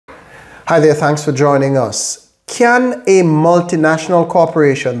Hi there, thanks for joining us. Can a multinational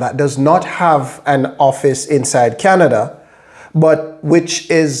corporation that does not have an office inside Canada, but which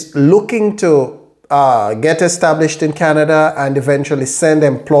is looking to get established in Canada and eventually send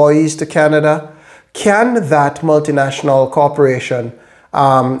employees to Canada, can that multinational corporation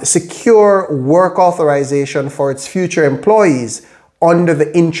secure work authorization for its future employees under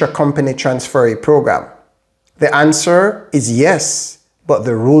the intra-company transferee program? The answer is yes, but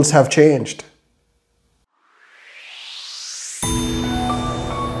the rules have changed.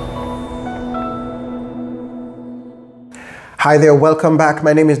 Hi there, welcome back.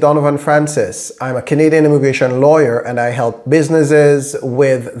 My name is Donovan Francis. I'm a Canadian immigration lawyer and I help businesses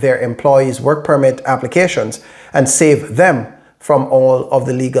with their employees' work permit applications and save them from all of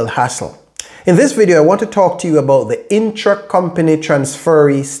the legal hassle. In this video, I want to talk to you about the Intra-Company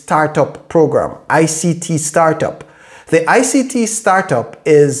Transferee Startup Program, ICT Startup. The ICT Startup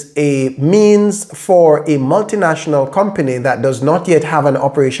is a means for a multinational company that does not yet have an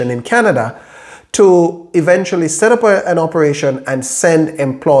operation in Canada to eventually set up an operation and send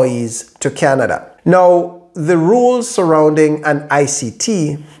employees to Canada. Now, the rules surrounding an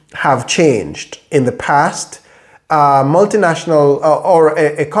ICT have changed. In the past, a multinational or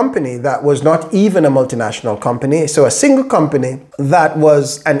a company that was not even a multinational company, so a single company that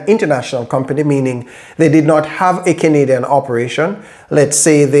was an international company, meaning they did not have a Canadian operation. Let's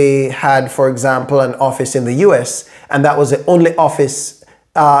say they had, for example, an office in the US, and that was the only office,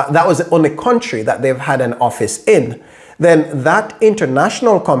 that was the only country that they've had an office in. Then that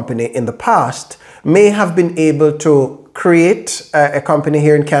international company in the past may have been able to create a company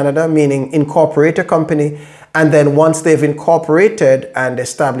here in Canada, meaning incorporate a company. And then once they've incorporated and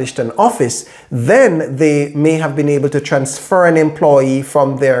established an office, then they may have been able to transfer an employee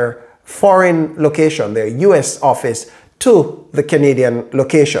from their foreign location, their US office, to the Canadian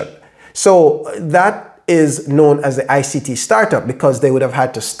location. So that is known as the ICT startup because they would have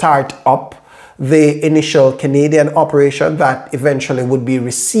had to start up the initial Canadian operation that eventually would be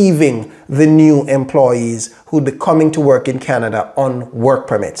receiving the new employees who'd be coming to work in Canada on work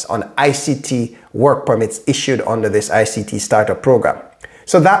permits, on ICT work permits issued under this ICT startup program.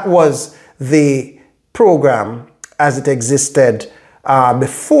 So that was the program as it existed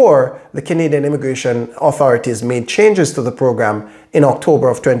before the Canadian immigration authorities made changes to the program in October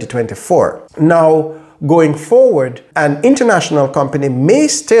of 2024. Now, going forward, an international company may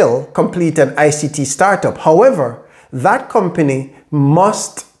still complete an ICT startup. However, that company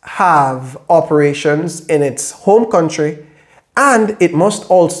must have operations in its home country and it must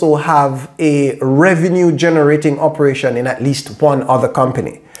also have a revenue generating operation in at least one other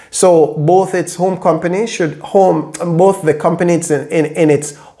company. So both its home company both the company in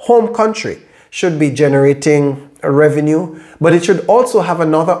its home country should be generating revenue, but it should also have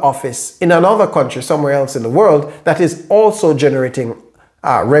another office in another country somewhere else in the world that is also generating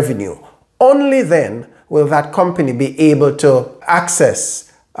revenue. Only then will that company be able to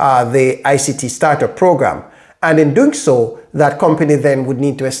access the ICT startup program. And in doing so, that company then would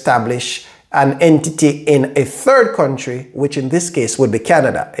need to establish an entity in a third country, which in this case would be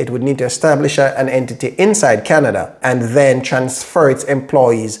Canada. It would need to establish an entity inside Canada and then transfer its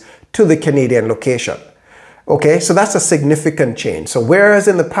employees to the Canadian location. Okay, so that's a significant change. So whereas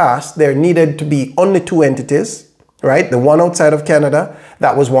in the past, there needed to be only two entities, right? The one outside of Canada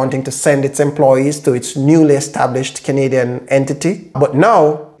that was wanting to send its employees to its newly established Canadian entity. But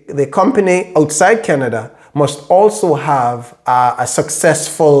now the company outside Canada must also have a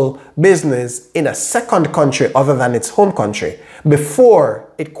successful business in a second country other than its home country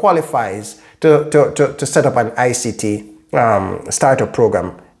before it qualifies to set up an ICT startup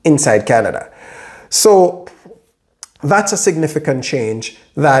program inside Canada. So that's a significant change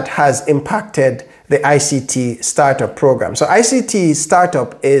that has impacted the ICT startup program. So ICT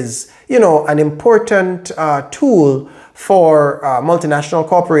startup is, an important tool for multinational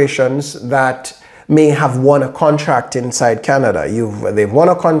corporations that may have won a contract inside Canada. They've won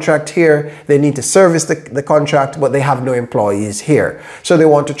a contract here, they need to service the contract, but they have no employees here. So they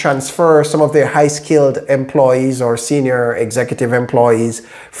want to transfer some of their high-skilled employees or senior executive employees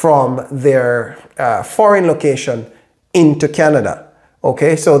from their foreign location into Canada.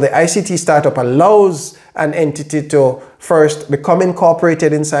 Okay, so the ICT startup allows an entity to first become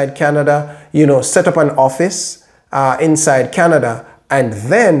incorporated inside Canada, set up an office inside Canada, and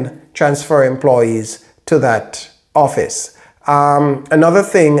then transfer employees to that office. Another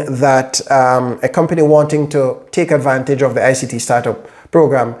thing that a company wanting to take advantage of the ICT startup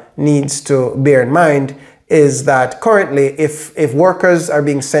program needs to bear in mind is that currently if workers are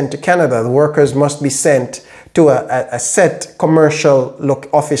being sent to Canada, the workers must be sent to a set commercial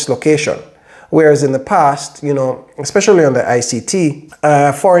office location. Whereas in the past, you know, especially on the ICT,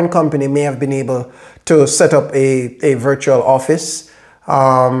 a foreign company may have been able to set up a virtual office,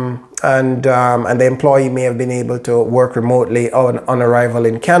 and the employee may have been able to work remotely on arrival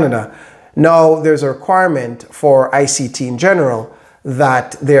in Canada. Now there's a requirement for ICT in general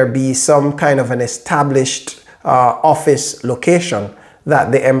that there be some kind of an established office location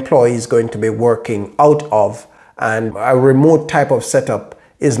that the employee is going to be working out of, and a remote type of setup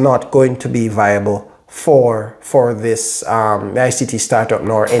is not going to be viable for this ICT startup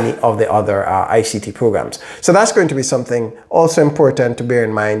nor any of the other ICT programs. So that's going to be something also important to bear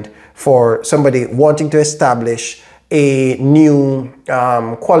in mind for somebody wanting to establish a new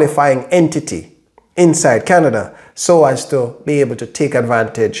qualifying entity inside Canada so as to be able to take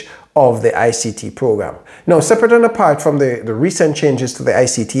advantage of the ICT program. Now, separate and apart from the recent changes to the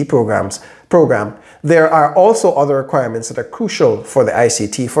ICT program, there are also other requirements that are crucial for the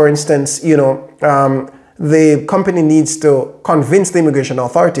ICT. For instance, you know, the company needs to convince the immigration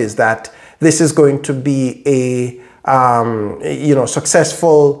authorities that this is going to be a you know,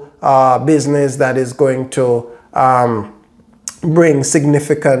 successful business that is going to bring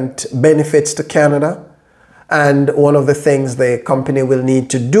significant benefits to Canada. And one of the things the company will need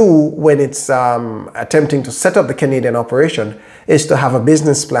to do when it's attempting to set up the Canadian operation is to have a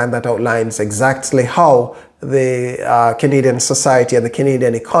business plan that outlines exactly how the Canadian society and the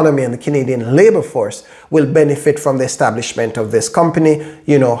Canadian economy and the Canadian labor force will benefit from the establishment of this company.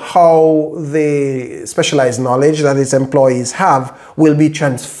 You know, how the specialized knowledge that its employees have will be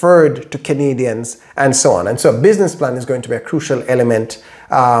transferred to Canadians and so on. And so a business plan is going to be a crucial element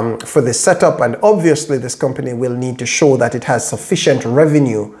for the setup, and obviously this company will need to show that it has sufficient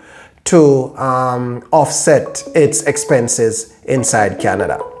revenue to offset its expenses inside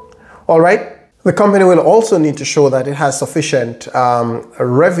Canada. All right. The company will also need to show that it has sufficient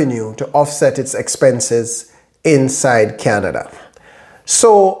revenue to offset its expenses inside Canada.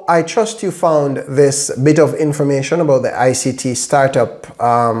 So I trust you found this bit of information about the ICT Startup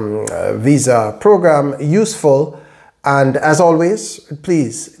Visa Program useful. And as always,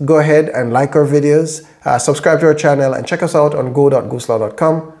 please go ahead and like our videos, subscribe to our channel, and check us out on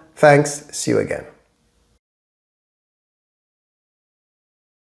go.gooslaw.com. Thanks. See you again.